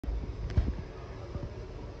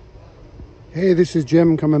Hey, this is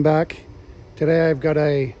Jim coming back. Today I've got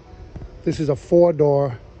this is a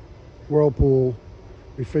 4-door Whirlpool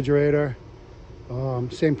refrigerator.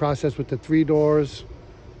 Same process with the 3 doors,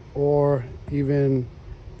 or even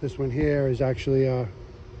this one here is actually a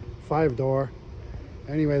 5-door.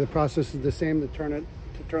 Anyway, the process is the same to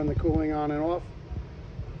turn the cooling on and off.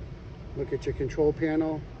 Look at your control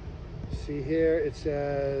panel. See here, it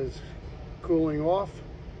says cooling off.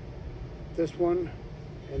 This one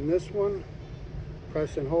and this one.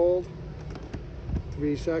 Press and hold,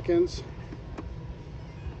 3 seconds.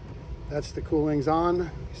 That's the cooling's on. You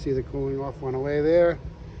see the cooling off went away there.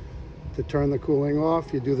 To turn the cooling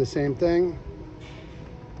off, you do the same thing.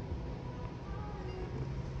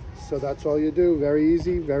 So that's all you do. Very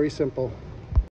easy, very simple.